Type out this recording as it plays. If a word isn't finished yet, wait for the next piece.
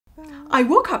I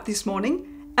woke up this morning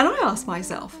and I asked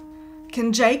myself,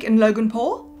 can Jake and Logan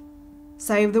Paul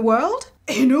save the world?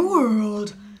 In a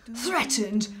world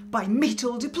threatened by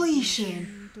metal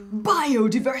depletion,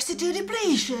 biodiversity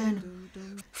depletion,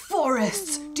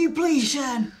 forests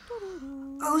depletion,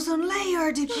 ozone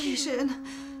layer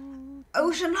depletion,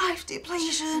 ocean life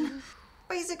depletion,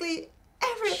 basically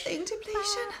everything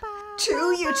depletion.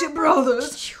 Two YouTube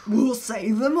brothers will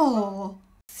save them all.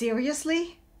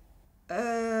 Seriously?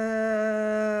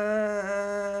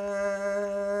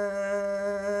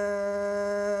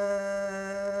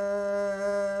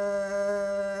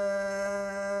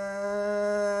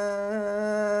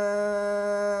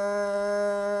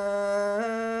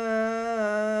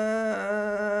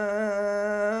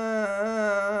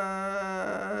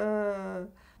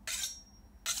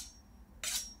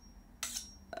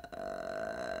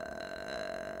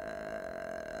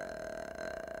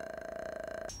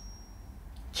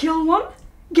 Kill one,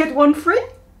 get one free?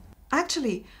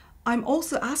 Actually, I'm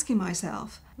also asking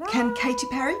myself, can Katy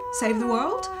Perry save the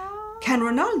world? Can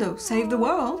Ronaldo save the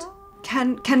world?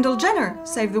 Can Kendall Jenner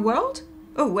save the world?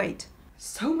 Oh wait,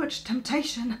 so much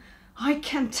temptation, I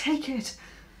can't take it.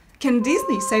 Can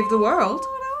Disney save the world?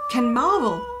 Can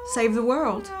Marvel save the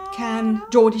world? Can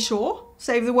Geordie Shore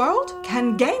save the world?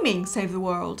 Can gaming save the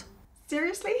world?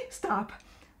 Seriously? Stop.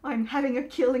 I'm having a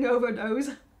killing overdose.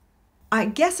 I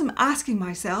guess I'm asking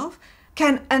myself,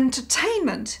 can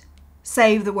entertainment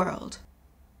save the world?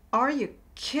 Are you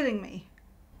kidding me?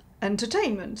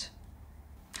 Entertainment.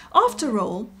 After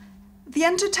all, the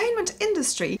entertainment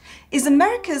industry is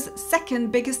America's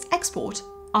second biggest export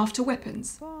after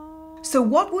weapons. So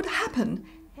what would happen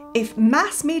if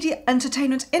mass media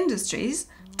entertainment industries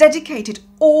dedicated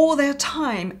all their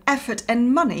time, effort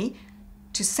and money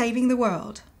to saving the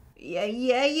world? Yeah.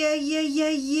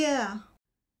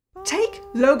 Take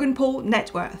Logan Paul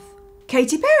net worth,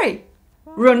 Katy Perry,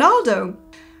 Ronaldo.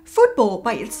 Football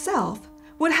by itself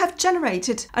would have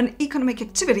generated an economic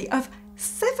activity of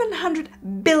 $700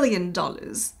 billion.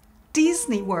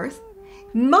 Disney worth,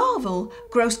 Marvel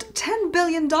grossed $10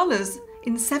 billion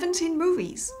in 17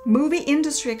 movies. Movie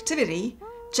industry activity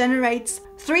generates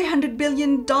 $300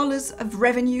 billion of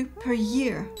revenue per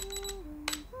year.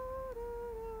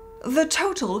 The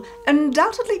total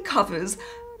undoubtedly covers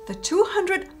the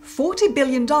 $240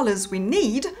 billion we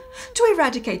need to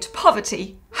eradicate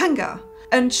poverty, hunger,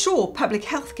 ensure public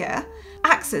health care,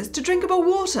 access to drinkable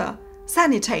water,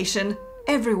 sanitation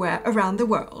everywhere around the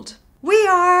world. We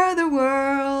are the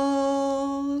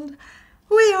world.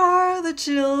 We are the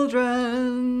children.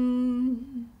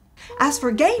 As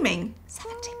for gaming,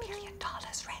 $70 billion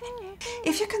revenue.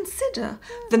 If you consider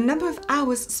the number of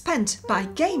hours spent by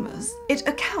gamers, it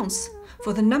accounts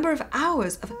for the number of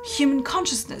hours of human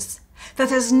consciousness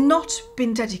that has not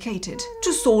been dedicated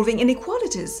to solving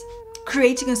inequalities,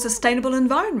 creating a sustainable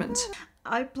environment.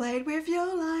 I played with your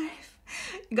life,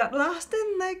 got lost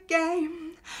in the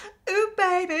game. Ooh,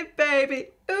 baby, baby,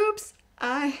 oops,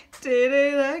 I did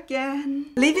it again.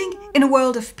 Living in a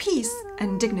world of peace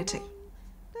and dignity.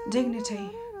 Dignity,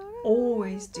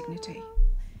 always dignity.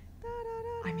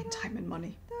 I mean time and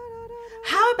money.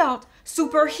 How about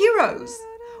superheroes?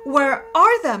 Where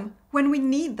are them when we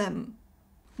need them?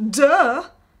 Duh!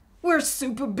 We're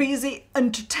super busy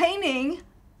entertaining.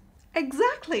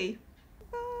 Exactly.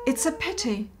 It's a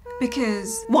pity,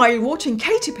 because while watching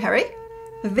Katy Perry,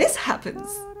 this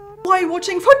happens. While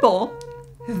watching football,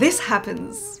 this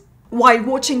happens. While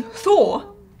watching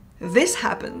Thor, this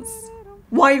happens.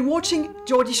 While watching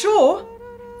Geordie Shore,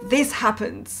 this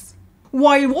happens.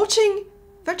 While watching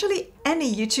virtually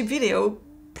any YouTube video,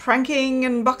 pranking,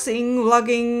 unboxing,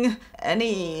 vlogging,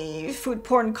 any food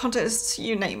porn contests,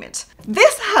 you name it.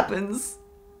 This happens!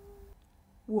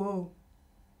 Whoa.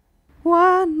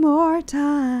 One more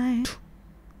time.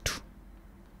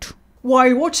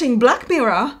 While watching Black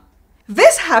Mirror,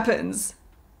 this happens!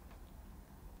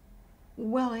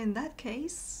 Well, in that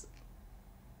case...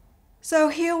 So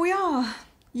here we are,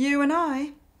 you and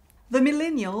I, the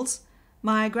millennials,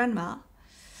 my grandma,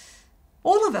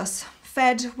 all of us,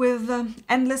 fed with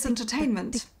endless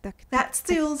entertainment that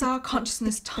steals our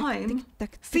consciousness time,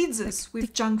 feeds us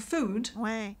with junk food,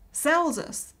 sells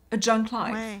us a junk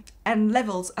life, and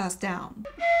levels us down.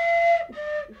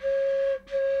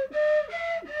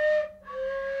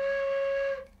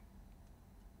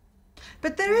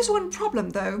 But there is one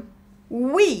problem though.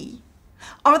 We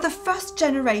are the first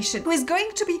generation who is going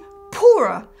to be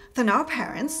poorer than our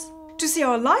parents, to see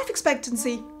our life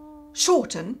expectancy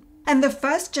shorten, and the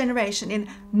first generation in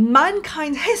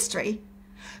mankind history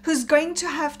who's going to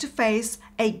have to face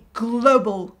a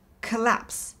global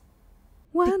collapse.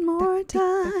 One more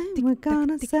time, we're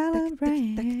gonna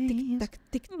celebrate.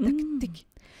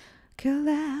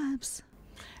 Collapse.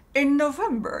 In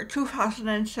November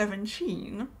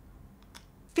 2017,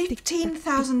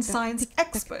 15,000 science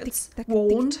experts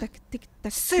warned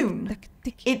soon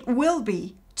it will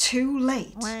be too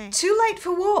late. Too late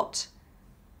for what?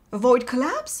 Avoid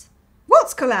collapse?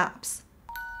 What's collapse?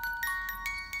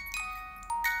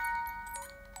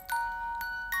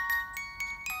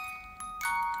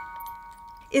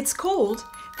 It's called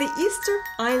the Easter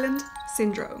Island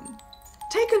Syndrome.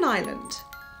 Take an island.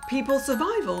 People's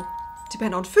survival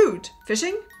depend on food,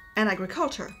 fishing, and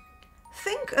agriculture.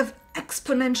 Think of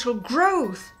exponential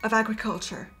growth of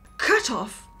agriculture. Cut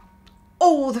off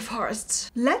all the forests.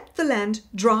 Let the land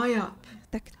dry up.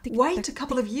 Wait a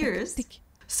couple of years.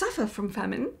 Suffer from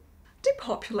famine.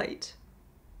 Depopulate.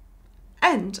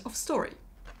 End of story.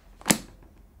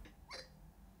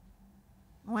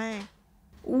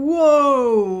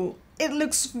 Whoa! It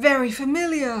looks very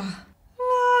familiar.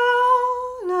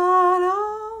 La, la, la,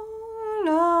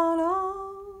 la, la, la,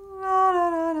 la,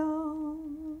 la, la.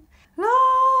 La,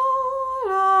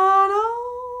 la, la,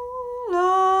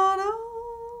 la, la,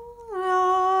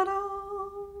 la, la.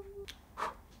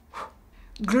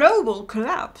 Global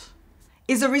collapse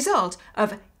is a result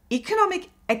of economic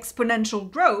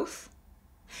exponential growth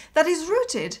that is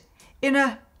rooted in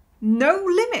a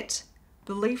no-limit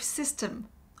belief system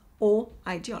or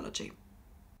ideology.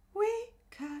 We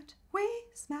cut, we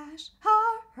smash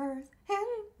our earth in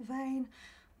vain.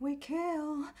 We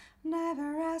kill,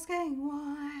 never asking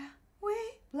why. We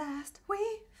blast,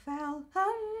 we fell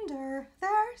under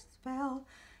their spell.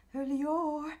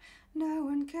 Earlier, no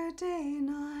one could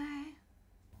deny.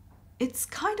 It's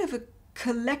kind of a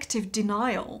collective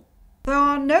denial. There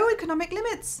are no economic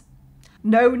limits,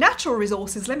 no natural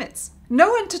resources limits,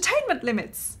 no entertainment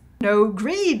limits, no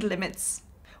greed limits.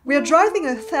 We are driving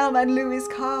a Thelma and Louise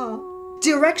car.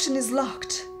 Direction is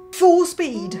locked. Full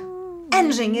speed.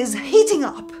 Engine is heating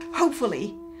up.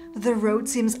 Hopefully, the road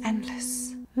seems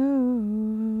endless.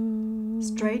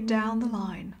 Straight down the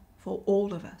line for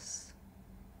all of us.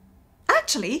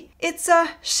 Actually, it's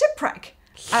a shipwreck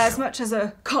as much as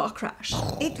a car crash.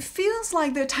 It feels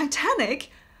like the Titanic,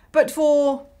 but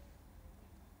for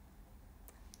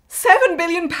 7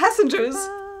 billion passengers.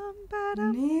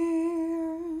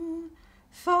 Near,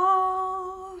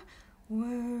 far,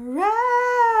 wherever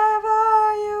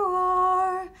you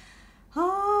are,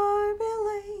 I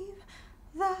believe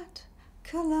that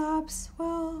collapse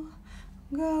will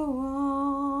go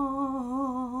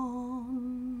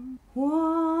on.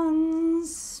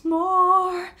 Once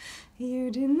more, you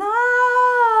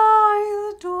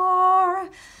deny the door,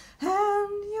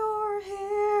 and you're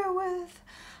here with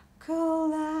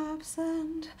collapse,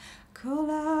 and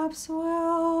collapse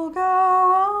will go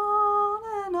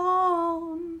on and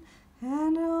on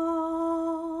and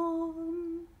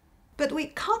on. But we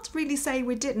can't really say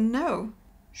we didn't know.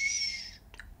 Shh.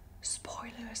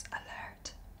 Spoilers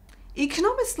alert.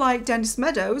 Economists like Dennis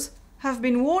Meadows have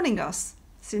been warning us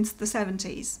since the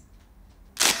 70s.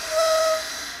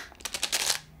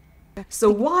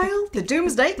 So while the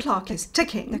doomsday clock is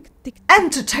ticking,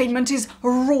 entertainment is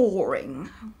roaring.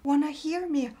 Wanna hear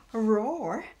me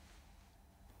roar?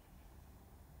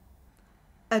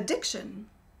 Addiction.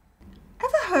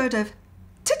 Ever heard of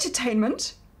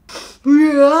Tittytainment?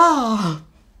 Yeah.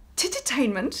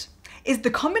 Tittytainment is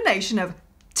the combination of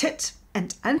tit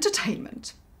and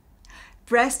entertainment.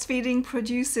 Breastfeeding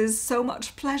produces so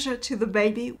much pleasure to the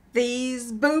baby.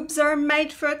 These boobs are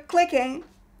made for clicking,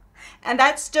 and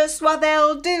that's just what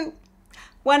they'll do.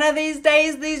 One of these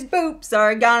days, these boobs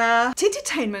are gonna...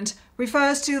 Tittytainment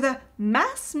refers to the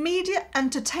mass media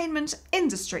entertainment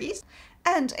industries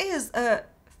and is a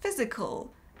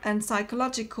physical and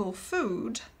psychological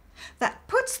food that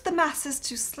puts the masses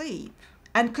to sleep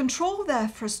and control their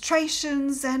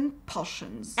frustrations and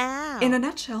passions. Ow. In a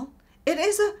nutshell, it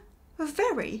is a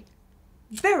very,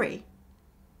 very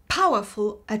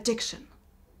powerful addiction.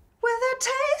 With a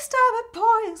taste of a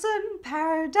poison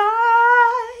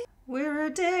paradise, we're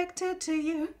addicted to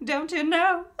you. Don't you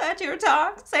know that you're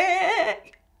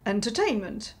toxic?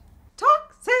 Entertainment.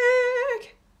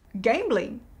 Toxic.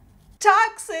 Gambling.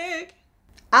 Toxic.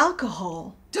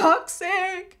 Alcohol.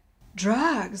 Toxic.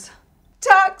 Drugs.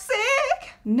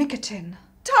 Toxic. Nicotine.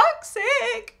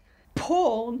 Toxic.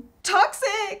 Porn.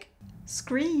 Toxic.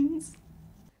 Screens.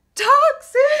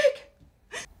 Toxic.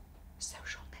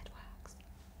 Social networks.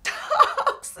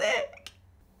 Toxic.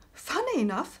 Funny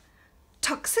enough,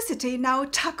 toxicity now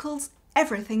tackles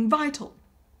everything vital.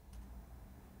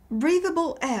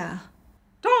 Breathable air.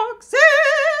 Toxic.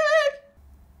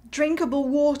 Drinkable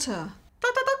water.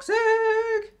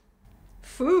 Toxic.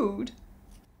 Food?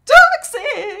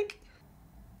 Toxic!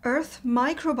 Earth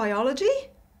microbiology?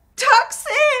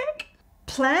 Toxic!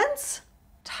 Plants?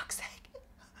 Toxic.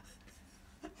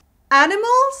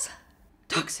 Animals?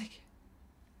 Toxic.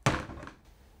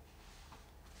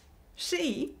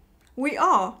 We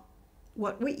are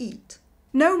what we eat.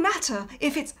 No matter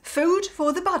if it's food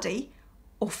for the body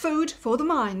or food for the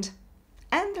mind.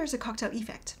 And there's a cocktail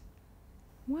effect.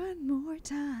 One more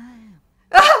time.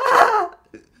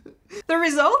 The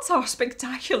results are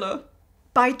spectacular.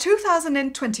 By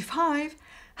 2025,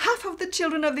 half of the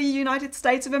children of the United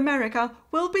States of America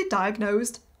will be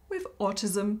diagnosed with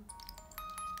autism.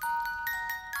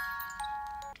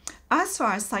 As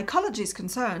far as psychology is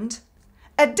concerned,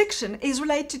 addiction is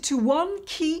related to one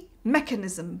key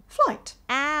mechanism: flight.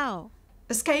 Ow!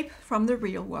 Escape from the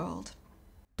real world.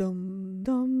 Dum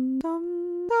dum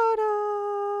dum da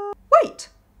da. Wait!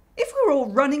 If we're all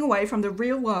running away from the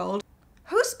real world,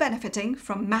 who's benefiting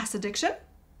from mass addiction?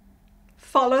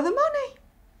 Follow the money.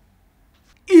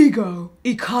 Ego,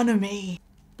 economy.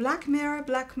 Black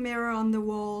mirror on the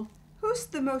wall. Who's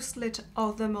the most lit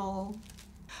of them all?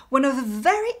 One of the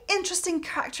very interesting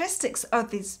characteristics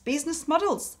of these business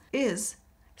models is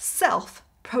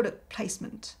self-product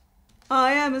placement.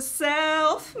 I am a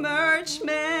self-merch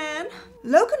man.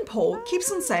 Logan Paul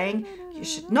keeps on saying you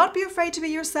should not be afraid to be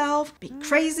yourself, be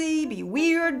crazy, be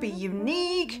weird, be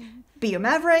unique, be a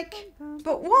maverick.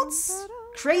 But what's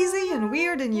crazy and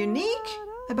weird and unique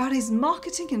about his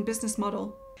marketing and business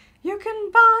model? You can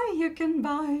buy, you can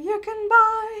buy, you can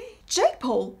buy. Jake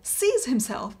Paul sees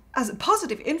himself as a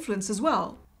positive influence as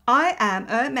well. I am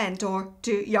a mentor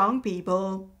to young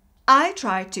people. I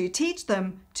try to teach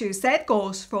them to set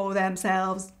goals for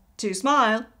themselves, to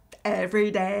smile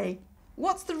every day.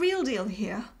 What's the real deal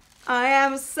here? I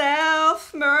am a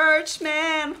self-merch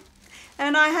man,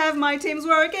 and I have my teams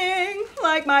working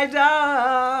like my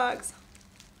dogs.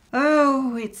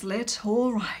 Oh, it's lit,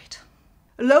 all right.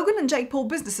 Logan and Jake Paul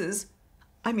businesses,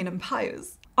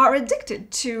 empires, are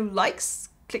addicted to likes,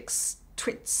 clicks,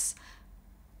 tweets,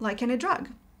 like any drug.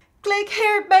 Click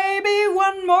here, baby,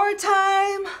 one more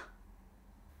time.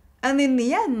 And in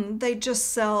the end, they just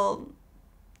sell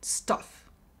stuff.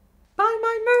 Buy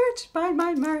my merch, buy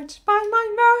my merch, buy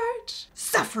my merch.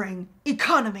 Suffering,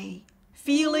 economy,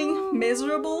 feeling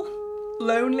miserable,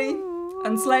 lonely,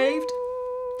 enslaved.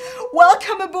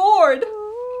 Welcome aboard!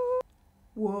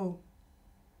 Whoa.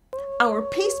 Our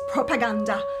peace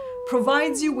propaganda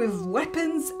provides you with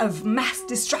weapons of mass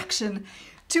distraction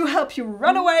to help you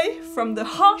run away from the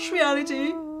harsh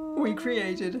reality we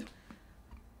created.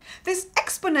 This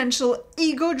exponential,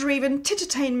 ego-driven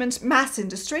tittytainment mass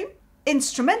industry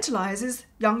instrumentalizes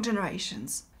young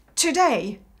generations.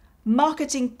 Today,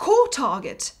 marketing core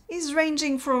target is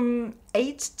ranging from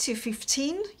 8 to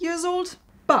 15 years old,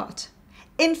 but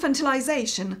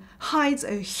infantilization hides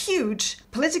a huge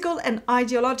political and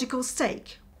ideological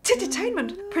stake.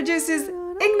 Tittytainment produces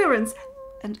ignorance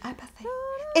and apathy.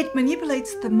 It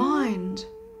manipulates the mind.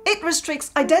 It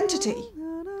restricts identity.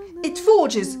 It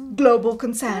forges global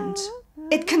consent.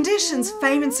 It conditions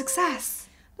fame and success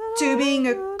to being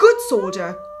a good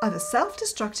soldier of a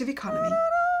self-destructive economy.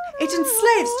 It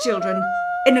enslaves children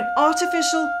in an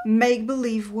artificial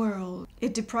make-believe world.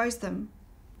 It deprives them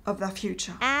of their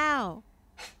future. Ow!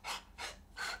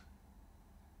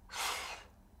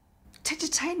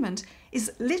 Tittytainment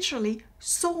is literally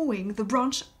sawing the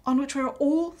branch on which we're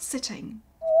all sitting.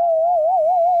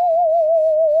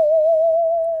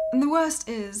 And the worst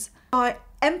is, by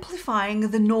amplifying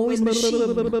the noise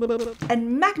machine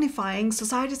and magnifying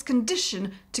society's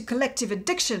condition to collective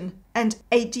addiction and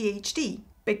ADHD,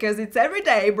 because it's every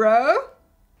day, bro.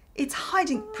 It's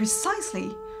hiding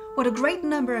precisely what a great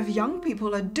number of young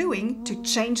people are doing to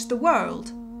change the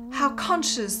world. How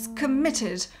conscious,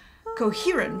 committed,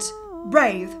 coherent,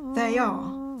 brave they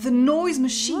are. The noise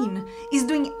machine is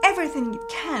doing everything it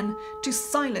can to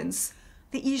silence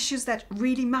the issues that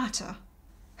really matter.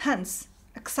 Hence,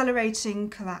 accelerating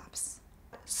collapse.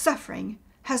 Suffering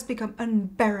has become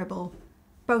unbearable,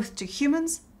 both to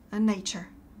humans and nature.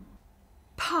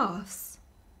 Paths.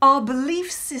 Our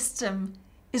belief system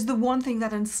is the one thing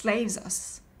that enslaves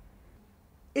us.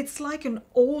 It's like an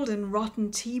old and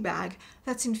rotten tea bag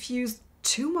that's infused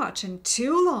too much and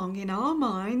too long in our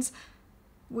minds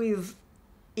with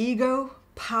ego,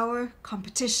 power,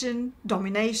 competition,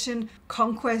 domination,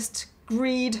 conquest,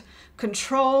 greed,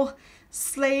 control,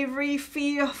 slavery,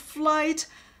 fear, flight,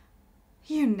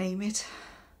 you name it.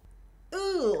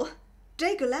 Ooh,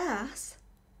 dégueulasse.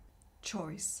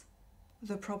 Choice.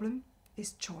 The problem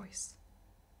is choice.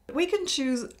 We can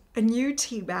choose a new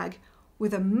tea bag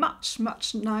with a much,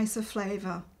 much nicer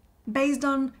flavour, based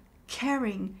on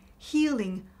caring,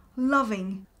 healing,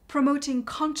 loving, promoting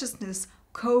consciousness,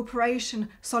 cooperation,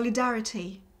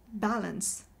 solidarity,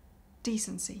 balance,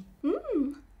 decency.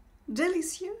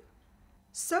 Délicieux.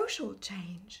 Social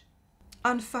change.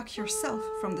 Unfuck yourself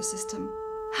from the system.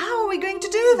 How are we going to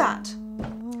do that?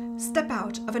 Step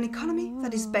out of an economy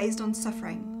that is based on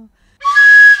suffering.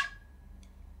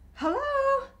 Hello?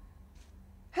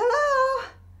 Hello?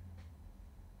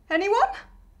 Anyone?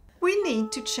 We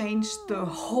need to change the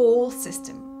whole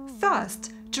system.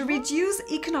 First, to reduce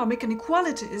economic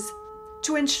inequalities,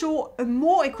 to ensure a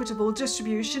more equitable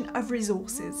distribution of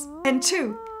resources. And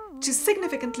two, to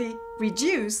significantly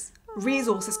reduce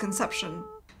resources consumption.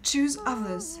 Choose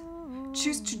others.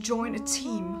 Choose to join a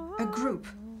team, a group,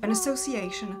 an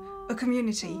association, a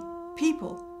community,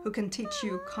 people who can teach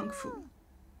you Kung Fu.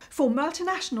 For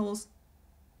multinationals,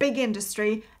 big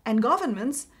industry, and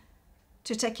governments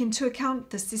to take into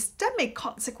account the systemic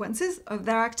consequences of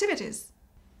their activities.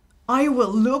 I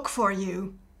will look for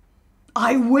you.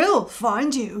 I will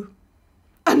find you.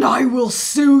 And I will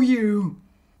sue you.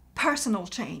 Personal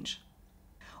change.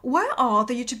 Where are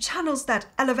the YouTube channels that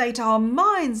elevate our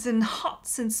minds and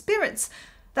hearts and spirits,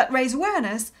 that raise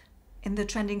awareness? In the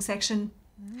trending section,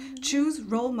 choose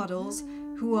role models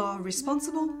who are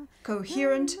responsible,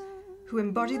 coherent, who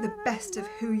embody the best of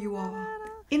who you are.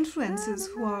 Influencers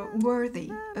who are worthy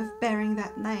of bearing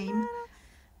that name.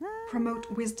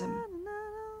 Promote wisdom,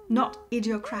 not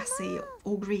idiocracy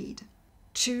or greed.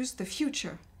 Choose the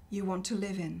future you want to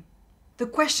live in. The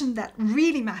question that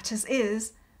really matters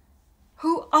is,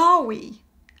 who are we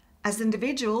as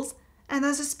individuals and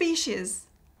as a species?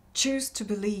 Choose to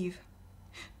believe.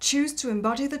 Choose to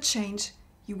embody the change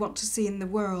you want to see in the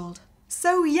world.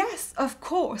 So yes, of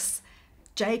course,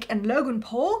 Jake and Logan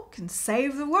Paul can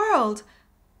save the world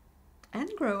and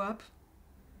grow up.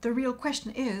 The real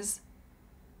question is,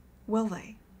 will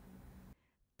they?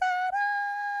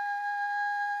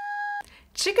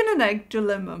 Chicken and egg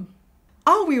dilemma.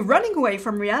 Are we running away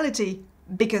from reality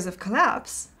because of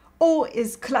collapse? Or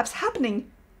is collapse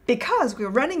happening because we're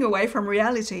running away from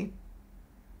reality?